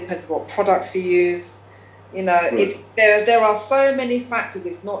your hair. Depends on what products you use. You know, there are so many factors.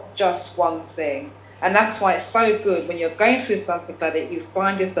 It's not just one thing, and that's why it's so good when you're going through something like that. You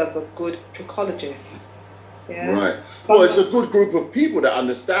find yourself a good trichologist. Yeah. Right. Well, it's a good group of people that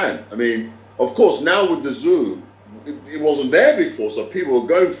understand. I mean, of course, now with the Zoom, it wasn't there before, so people were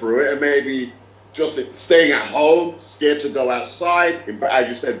going through it and maybe just staying at home, scared to go outside, as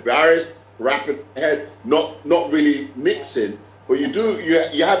you said, embarrassed, wrapping head, not really mixing. But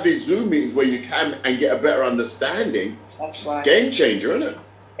you have these Zoom meetings where you can and get a better understanding. That's right. Game changer, isn't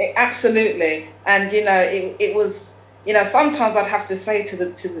it? Absolutely. And you know, it was, you know, sometimes I'd have to say to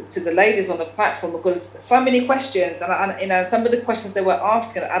the ladies on the platform, because so many questions, and you know, some of the questions they were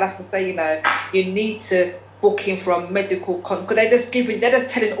asking, I'd have to say, you know, you need to book in for a medical because they're just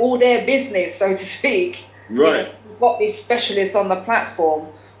telling all their business, so to speak. Right. You know, you've got these specialists on the platform,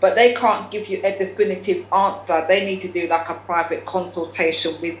 but they can't give you a definitive answer. They need to do like a private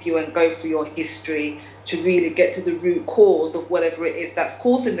consultation with you and go through your history to really get to the root cause of whatever it is that's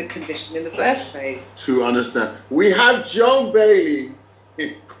causing the condition in the first place. To understand. We have Joan Bailey,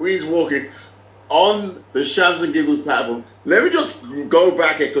 Queen's Walking, on the Shams and Giggles platform. Let me just go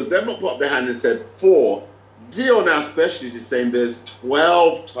back here, because they've not put up their hand and said 4. Dion, our specialist, is saying there's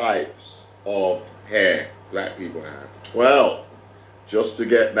 12 types of hair black people have. 12. Just to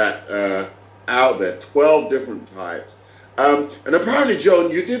get that out there. 12 different types. And apparently,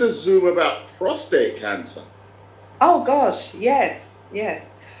 Joan, you did a Zoom about prostate cancer. Oh, gosh, yes.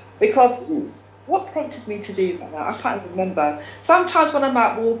 Because what prompted me to do that now? I can't remember. Sometimes when I'm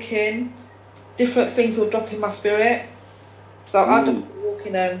out walking, different things will drop in my spirit. So I'll just be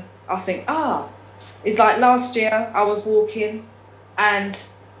walking and I'll think, it's like last year I was walking and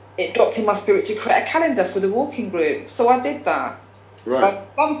it dropped in my spirit to create a calendar for the walking group. So I did that. Right. So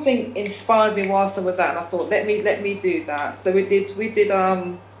something inspired me whilst I was out, and I thought, let me do that. So we did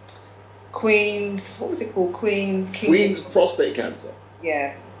Queen's, what was it called? Queen's prostate cancer.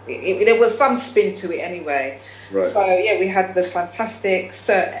 Yeah. There was some spin to it anyway. Right. So yeah, we had the fantastic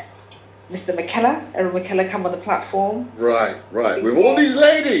Sir Mr. McKellar, Errol McKellar, come on the platform. Right. With all these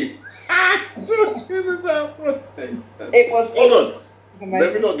ladies. It was. Hold on. Amazing.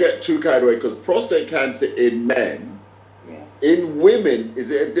 Let me not get too carried away, because prostate cancer in men, in women,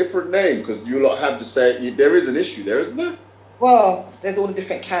 is it a different name? Because you lot have to say there is an issue there, isn't there? Well, there's all the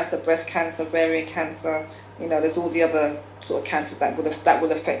different cancer, breast cancer, ovarian cancer. You know, there's all the other sort of cancers that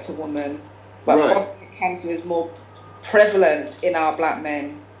will affect a woman. But prostate cancer is more prevalent in our black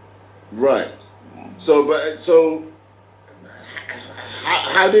men. Right. Yeah. So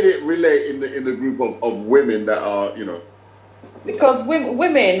how did it relate in the group of women that are, you know? Because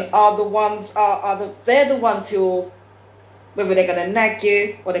women are the ones they're the ones who, whether they're going to nag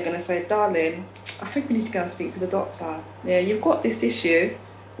you or they're going to say, darling, I think we need to go and speak to the doctor. Yeah, you've got this issue.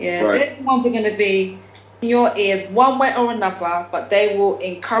 Yeah, they're the ones who are going to be in your ears one way or another, but they will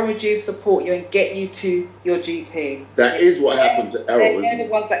encourage you, support you, and get you to your GP. That is what happened to Errol. They're the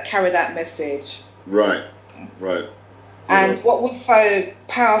ones that carry that message. Right. And what was so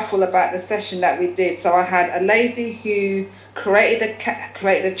powerful about the session that we did, so I had a lady who created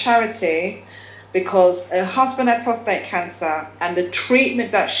a charity because her husband had prostate cancer, and the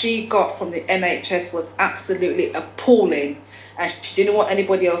treatment that she got from the NHS was absolutely appalling, and she didn't want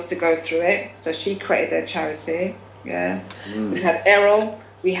anybody else to go through it, so she created a charity. We had Errol,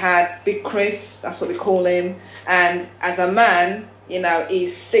 we had Big Chris, that's what we call him, and as a man, you know,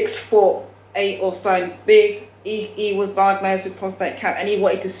 he's 6'8" or so, big. He was diagnosed with prostate cancer, and he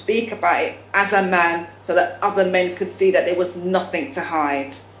wanted to speak about it as a man so that other men could see that there was nothing to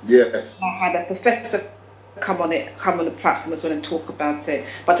hide. Yes. I had a professor come on the platform as well and talk about it.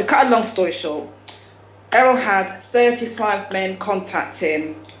 But to cut a long story short, Errol had 35 men contact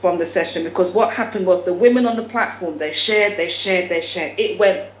him from the session, because what happened was the women on the platform, they shared. It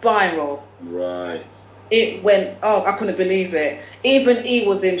went viral. Right. It went, oh, I couldn't believe it. Even he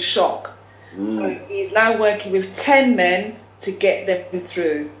was in shock. So he's now working with 10 men to get them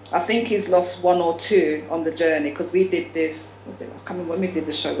through. I think he's lost 1 or 2 on the journey because we did this. I can't remember when we did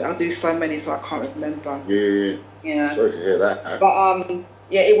the show. I do so many, so I can't remember. Yeah. Sorry to hear that. But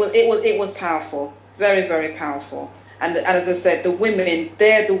yeah, it was powerful, very, very powerful. And as I said, the women,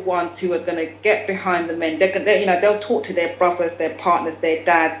 they're the ones who are going to get behind the men. They'll talk to their brothers, their partners, their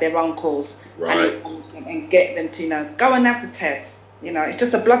dads, their uncles, Right. and get them to go and have the test. It's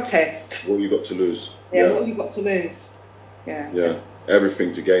just a blood test. What you got to lose? Yeah, what have you got to lose? Yeah. Yeah,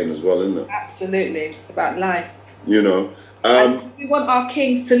 everything to gain as well, isn't it? Absolutely, it's about life. And we want our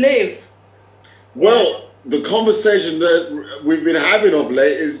kings to live. Well, the conversation that we've been having of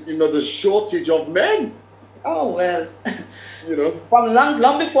late is, the shortage of men. Oh well. From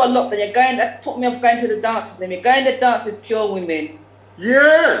long before lockdown, that put me off going to the dance with them. You're going to dance with pure women.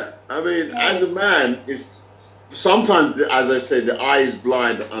 Yeah, I mean, as a man, it's sometimes, as I say, the eye is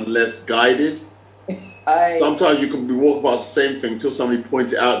blind unless guided. Sometimes you can be walking past the same thing until somebody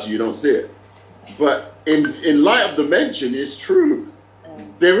points it out to you, you don't see it. But in light of the mention, it's true.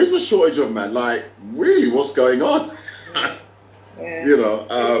 There is a shortage of men. Like, really, what's going on? And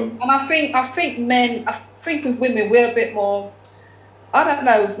I think men. I think with women, we're a bit more. I don't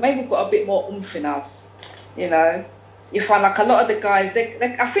know. Maybe we've got a bit more oomph in us. You find like a lot of the guys.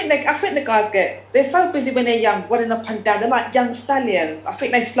 I think the guys they're so busy when they're young, running up and down. They're like young stallions. I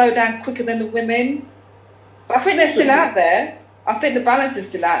think they slow down quicker than the women. So I think they're still out there. I think the balance is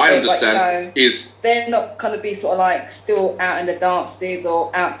still out there. I understand. But, they're not going to be sort of like still out in the dances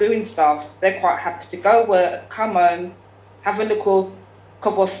or out doing stuff. They're quite happy to go work, come home, have a little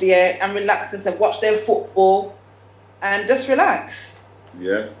courvoisier and relax and watch their football and just relax.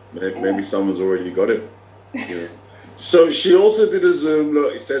 Yeah, maybe someone's already got it. So she also did a Zoom.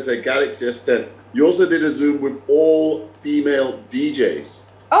 Look, it says there, Galaxy S10. You also did a Zoom with all female DJs.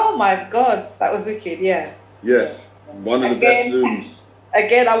 Oh my God, that was wicked. Yeah. Yes, one of the best Zooms.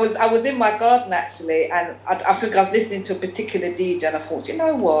 Again, I was in my garden actually, and I think I was listening to a particular DJ, and I thought, you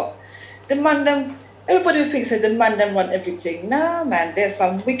know what, the man them. Everybody thinks that the man them run everything. No, man, there's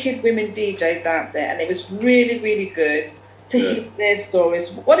some wicked women DJs out there, and it was really, really good to hear their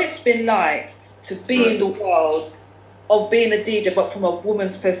stories, what it's been like to be in the world of being a DJ, but from a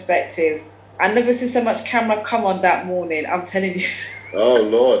woman's perspective. I never see so much camera come on that morning, I'm telling you. Oh,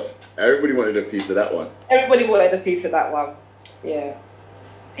 Lord. Everybody wanted a piece of that one. Everybody wanted a piece of that one. Yeah.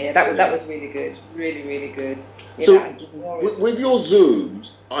 Yeah, that was really good. Really, really good. With your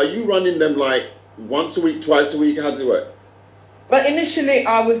Zooms, are you running them like once a week, twice a week? How does it work? But initially,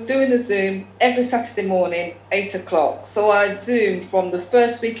 I was doing a Zoom every Saturday morning, 8 o'clock. So I Zoomed from the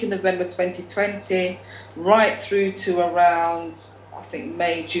first week in November 2020 right through to around, I think,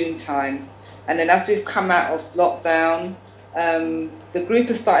 May, June time. And then as we've come out of lockdown, the group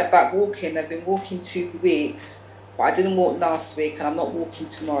has started back walking. They've been walking 2 weeks, but I didn't walk last week and I'm not walking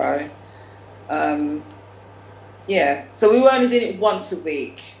tomorrow. So we were only doing it once a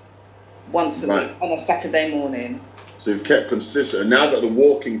week on a Saturday morning. So you've kept consistent, and now that the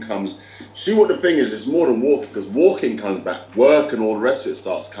walking comes, see what the thing is, it's more than walking, because walking comes back, work and all the rest of it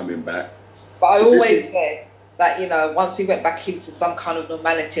starts coming back. But I always said that, once we went back into some kind of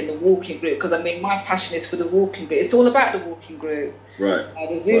normality in the walking group, because I mean, my passion is for the walking group, it's all about the walking group. Right.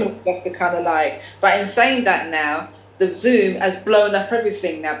 The Zoom was just the kind of like, but in saying that now, the Zoom has blown up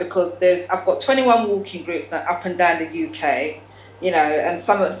everything now, because I've got 21 walking groups now up and down the UK. And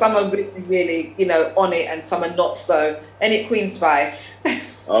some are really, on it, and some are not so. Any Queen Spice.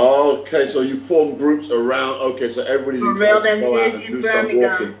 Okay, so you form groups around. Okay, so everybody's Real them is in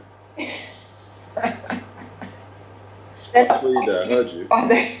Birmingham. That's where I heard you.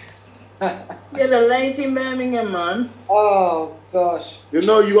 You're the lazy Birmingham, man. Oh gosh. You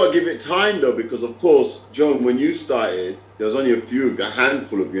got to give it time though, because of course, Joan, when you started, there was only a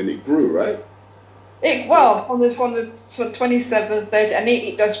handful of you, and it grew, right? From the 27th, 30th, and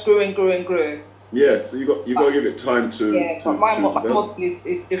it just grew and grew and grew. Yeah, so you got to give it time to. Yeah, but my model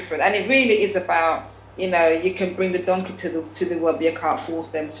is different, and it really is about, you can bring the donkey to the world, but you can't force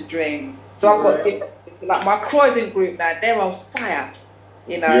them to drink. So I've got different, like my Croydon group now, they're on fire.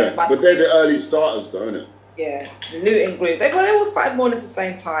 Yeah, but they're the early starters, though, isn't it? Yeah, the Luton group. They all started more or less at the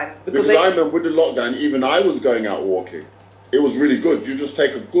same time. Because I remember with the lockdown, even I was going out walking. It was really good. You just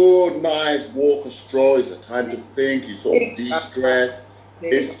take a good, nice walk, a stroll. It's a time to think. You sort of de-stress.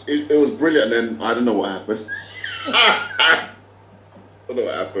 It was brilliant. And then I don't know what happened. I don't know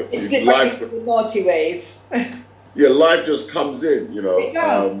what happened. It's like the naughty ways. Yeah, life just comes in, It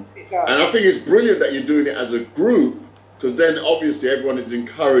does. And I think it's brilliant that you're doing it as a group, because then obviously everyone is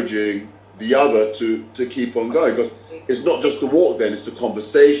encouraging the other to keep on going. Because it's not just the walk then, it's the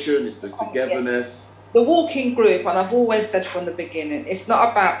conversation, it's the togetherness. The walking group, and I've always said from the beginning, it's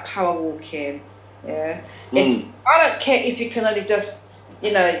not about power walking. Yeah. I don't care if you can only just,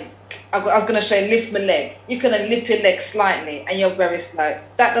 you know, I was going to say lift my leg. You can only lift your leg slightly and you're very slow.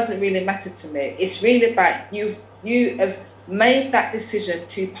 That doesn't really matter to me. It's really about you have made that decision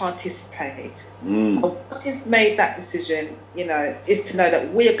to participate. And once you've made that decision, you know, is to know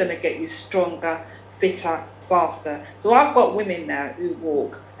that we're going to get you stronger, fitter, faster. So I've got women now who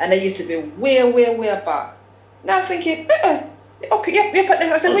walk and they used to be where, but now I'm thinking, okay, yep.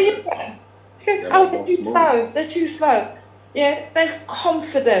 I said, where you going? They're too slow. Yeah, they're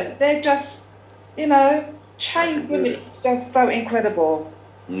confident. They're just, you know, trained women. It's just so incredible.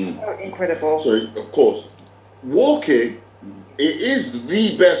 So incredible. So, of course, walking, it is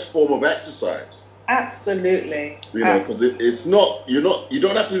the best form of exercise. Absolutely. You know, because it's not, you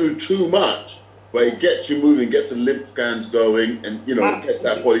don't have to do too much, but it gets you moving, gets the lymph glands going, and, you know, it gets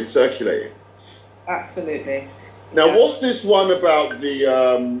that body circulating. Absolutely. Now, what's this one about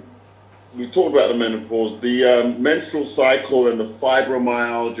the, we talked about the menopause, the menstrual cycle and the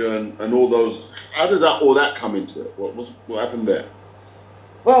fibromyalgia and all those. How does all that come into it? What happened there?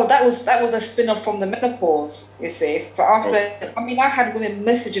 Well, that was a spin-off from the menopause, you see. So after, I mean, I had women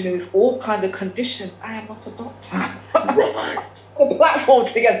messaging me with all kinds of conditions. I am not a doctor. Right. Put the platform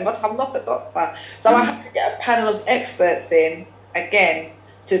together, but I'm not a doctor. So I had to get a panel of experts in again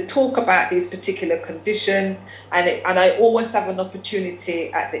to talk about these particular conditions, and I always have an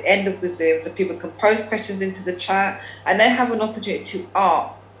opportunity at the end of the Zoom so people can post questions into the chat and they have an opportunity to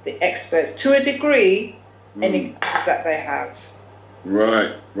ask the experts to a degree any questions that they have.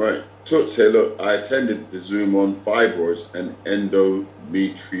 Right. Toots here, look, I attended the Zoom on fibroids and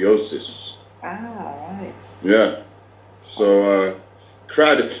endometriosis. Right. Yeah. So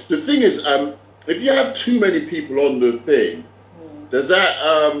crowded. The thing is, if you have too many people on the thing, does that,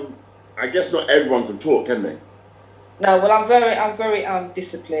 I guess not everyone can talk, can they? No, well, I'm very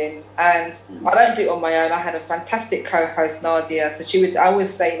disciplined, and I don't do it on my own. I had a fantastic co-host, Nadia, so I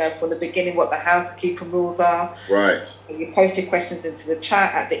always say, you know, from the beginning what the housekeeping rules are. Right. You post your questions into the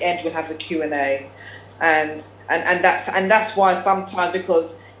chat. At the end, we'll have a Q&A, and that's why sometimes,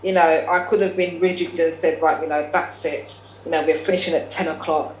 because, you know, I could have been rigid and said, right, you know, that's it. You know, we're finishing at 10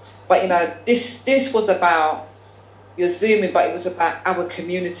 o'clock. But, you know, this was about your Zooming, but it was about our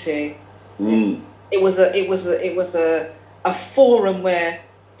community. It was a forum where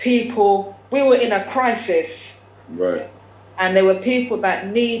we were in a crisis. Right. And there were people that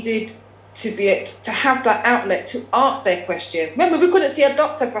needed to have that outlet to ask their questions. Remember, we couldn't see a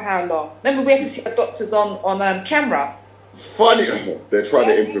doctor for how long? Remember, we had to see our doctors on camera. Funny, they're trying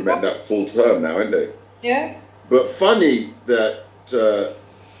to implement that full term now, aren't they? Yeah. But funny that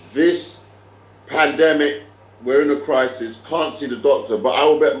this pandemic, we're in a crisis, can't see the doctor, but I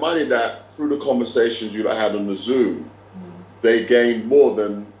will bet money that through the conversations you had on the Zoom, they gained more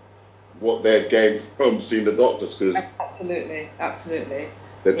than what they had gained from seeing the doctors, because absolutely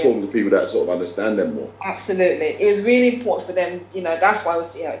they're talking to people that sort of understand them more. Absolutely. It was really important for them, you know, that's why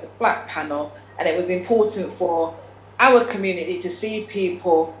it's a black panel, and it was important for our community to see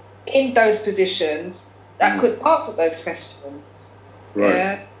people in those positions that could answer those questions. Right.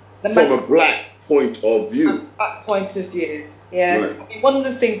 Yeah? From a black point of view. That point of view. Yeah. Right. I mean, one of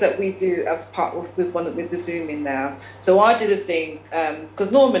the things that we do as part of with the Zooming now. So I did a thing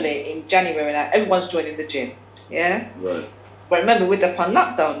because normally in January now everyone's joining the gym. Yeah. Right. But remember, we're up on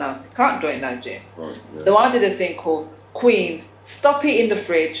lockdown now, so you can't join no gym. Right. Yeah. So I did a thing called Queens. Stop eating the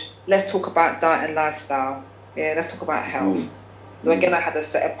fridge. Let's talk about diet and lifestyle. Yeah. Let's talk about health. So again, I had a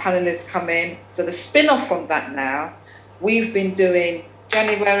set of panelists come in. So the spin-off from that now, we've been doing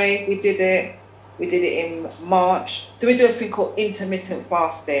January. We did it in March. So we do a thing called intermittent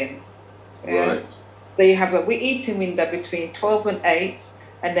fasting. Yeah? Right. So you have we eating window between 12 and 8,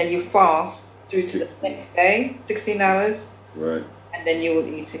 and then you fast through to the next day, 16 hours. Right. And then you will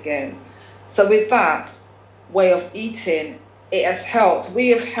eat again. So with that way of eating, it has helped. We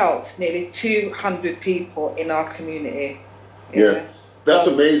have helped nearly 200 people in our community. Yeah, that's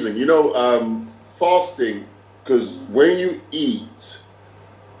amazing. You know, fasting, because when you eat,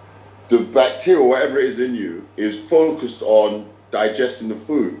 the bacteria, whatever it is in you, is focused on digesting the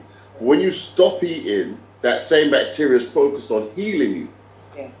food. When you stop eating, that same bacteria is focused on healing you.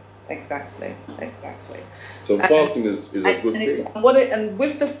 Yeah, exactly. So fasting is a good thing. And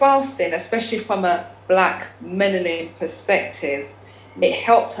with the fasting, especially from a black melanin perspective, it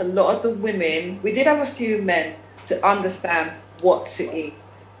helped a lot of the women. We did have a few men to understand what to eat.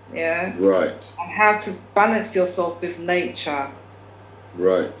 Yeah. Right. And how to balance yourself with nature.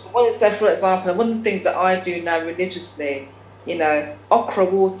 Right. So, for example, one of the things that I do now religiously, okra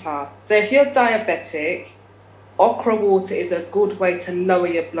water. So if you're diabetic, okra water is a good way to lower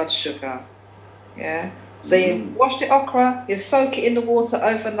your blood sugar. Yeah. So you wash the okra, you soak it in the water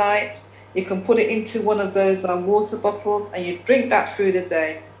overnight. You can put it into one of those water bottles, and you drink that through the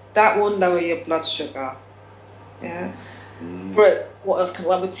day. That will lower your blood sugar. Yeah. But what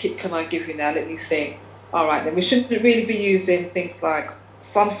other tip can I give you now? Let me think. All right, then we shouldn't really be using things like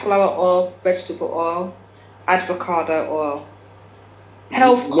sunflower oil, vegetable oil, avocado oil.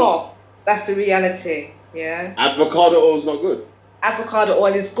 Health cost, that's the reality. Yeah. Avocado oil is not good. Avocado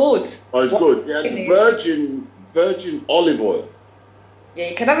oil is good. Oh, it's good. Yeah, virgin olive oil. Yeah,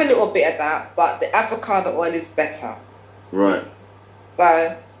 you can have a little bit of that, but the avocado oil is better. Right.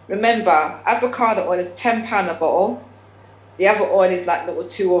 So remember, avocado oil is £10 a bottle. The other oil is like little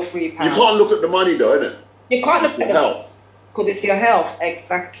 £2 or £3. You can't look at the money though, innit? You can't look at the health. Because it's your health,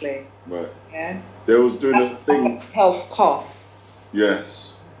 exactly. Right. Yeah. They was doing a thing. Health costs.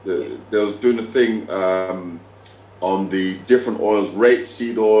 Yes. They was doing a thing on the different oils,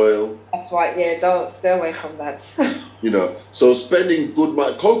 rapeseed oil. That's right. Yeah, don't stay away from that. So spending good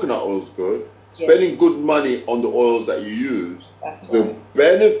money, coconut oil is good. Spending good money on the oils that you use, the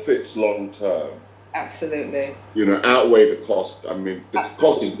benefits long term. Absolutely. Outweigh the cost. I mean, the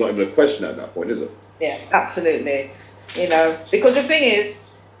cost is not even a question at that point, is it? Yeah, absolutely. Because the thing is,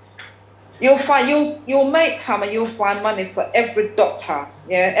 you'll make time and you'll find money for every doctor.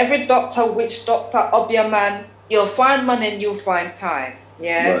 Yeah, every doctor, witch doctor, obia man, you'll find money and you'll find time.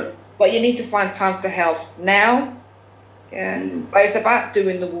 Yeah, right. But you need to find time for health now. Yeah, but it's about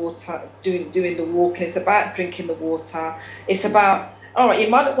doing the water, doing the walking. It's about drinking the water. It's about, all right, you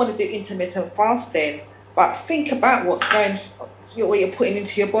might not want to do intermittent fasting, but think about what you're putting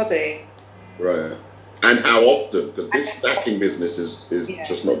into your body. Right. And how often? Because this stacking business is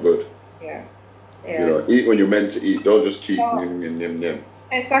just not good. Yeah. Eat when you're meant to eat. Don't just keep nim.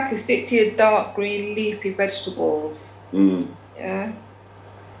 Exactly. Stick to your dark green leafy vegetables. Yeah.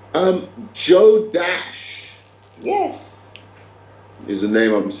 Joe Dash. Yes. Is the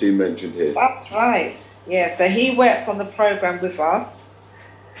name I'm seeing mentioned here. That's right. Yeah. So he works on the program with us.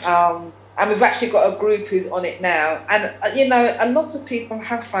 And we've actually got a group who's on it now. And, a lot of people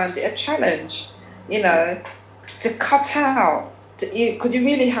have found it a challenge, to cut out. Because you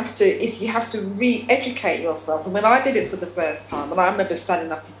really have to, you have to re-educate yourself. And when I did it for the first time, and I remember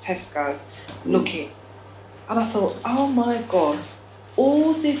standing up in Tesco looking, and I thought, oh my God,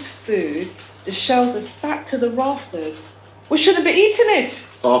 all this food, the shelves are stacked to the rafters. We shouldn't be eating it.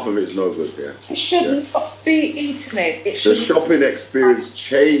 Half of it's no good, yeah. We shouldn't be eating it. The shopping experience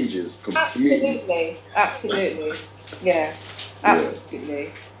changes completely. Absolutely. Yeah, absolutely. Yeah.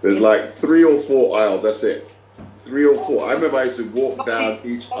 There's like 3 or 4 aisles, that's it. 3 or 4. I remember I used to walk down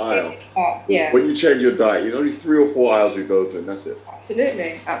each aisle. Yeah. When you change your diet, only 3 or 4 aisles you go to, and that's it.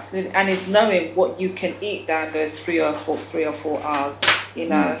 Absolutely. And it's knowing what you can eat down those 3 or 4 aisles.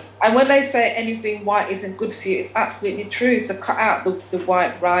 And when they say anything white isn't good for you, it's absolutely true. So cut out the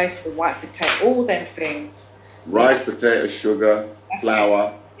white rice, the white potato, all them things. Rice, potato, sugar,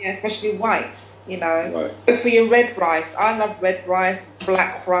 flour. Yeah, especially whites, Right. But for your red rice, I love red rice,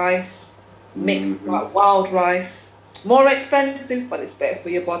 black rice, mixed wild rice. More expensive, but it's better for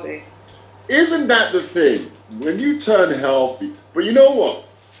your body. Isn't that the thing? When you turn healthy, but you know what?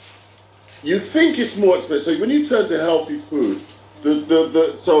 You think it's more expensive. So when you turn to healthy food,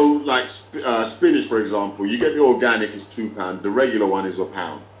 spinach, for example, you get the organic is £2, the regular one is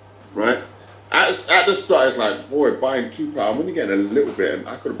 £1, right? At the start, it's like, boy, buying £2, I'm only getting a little bit, and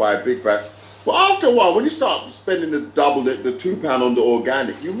I could buy a big bag. But after a while, when you start spending the £2 on the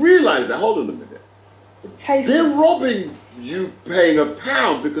organic, you realize that, hold on a minute, they're robbing you paying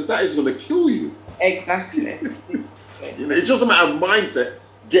 £1 because that is going to kill you. Exactly. It's just a matter of mindset,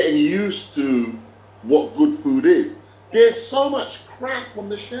 getting used to what good food is. There's so much crap on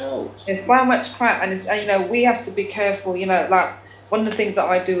the shelves. There's so much crap, and we have to be careful. Like one of the things that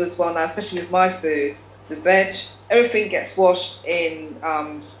I do as well now, especially with my food, the veg, everything gets washed in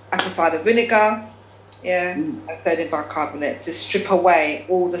apple cider vinegar, and sodium bicarbonate to strip away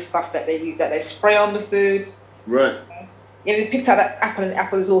all the stuff that they use, that they spray on the food. Right. You picked out that apple, and the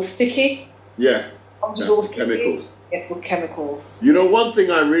apple is all sticky. Yeah. That's all chemicals. Yes, all chemicals. One thing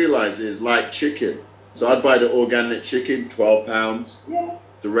I realize is like chicken. So I'd buy the organic chicken, £12. Yeah.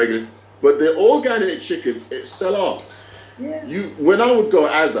 The regular, but the organic chicken, it sell off. Yeah. When I would go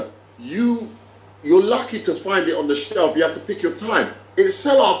as that, you're lucky to find it on the shelf. You have to pick your time. It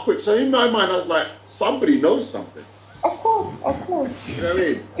sell off quick. So in my mind, I was like, somebody knows something. Of course. You know what I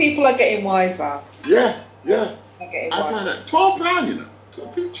mean? People are getting wiser. Yeah. I find that £12,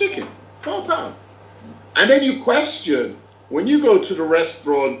 £12. And then you question, when you go to the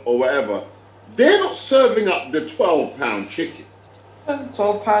restaurant or whatever, they're not serving up the £12 chicken.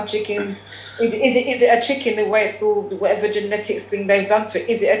 £12 chicken. Is it a chicken the way it's all, whatever genetic thing they've done to it?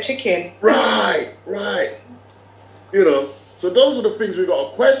 Is it a chicken? Right. You know, so those are the things we've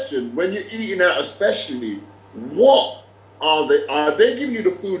got to question when you're eating out, especially. What are they? Are they giving you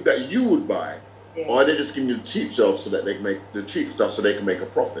the food that you would buy, or are they just giving you the cheap stuff so that they can make the cheap stuff so they can make a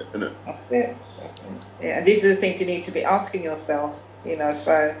profit? Isn't it? That's it. Yeah, these are the things you need to be asking yourself. You know,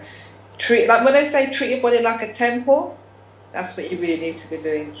 so like when they say treat your body like a temple, that's what you really need to be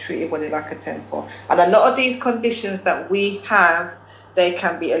doing. Treat your body like a temple. And a lot of these conditions that we have, they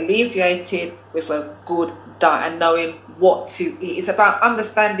can be alleviated with a good diet and knowing what to eat. It's about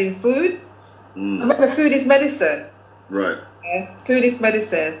understanding food. Remember, food is medicine. Right. Yeah? Food is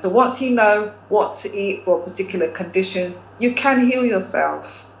medicine. So once you know what to eat for particular conditions, you can heal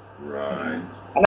yourself. Right.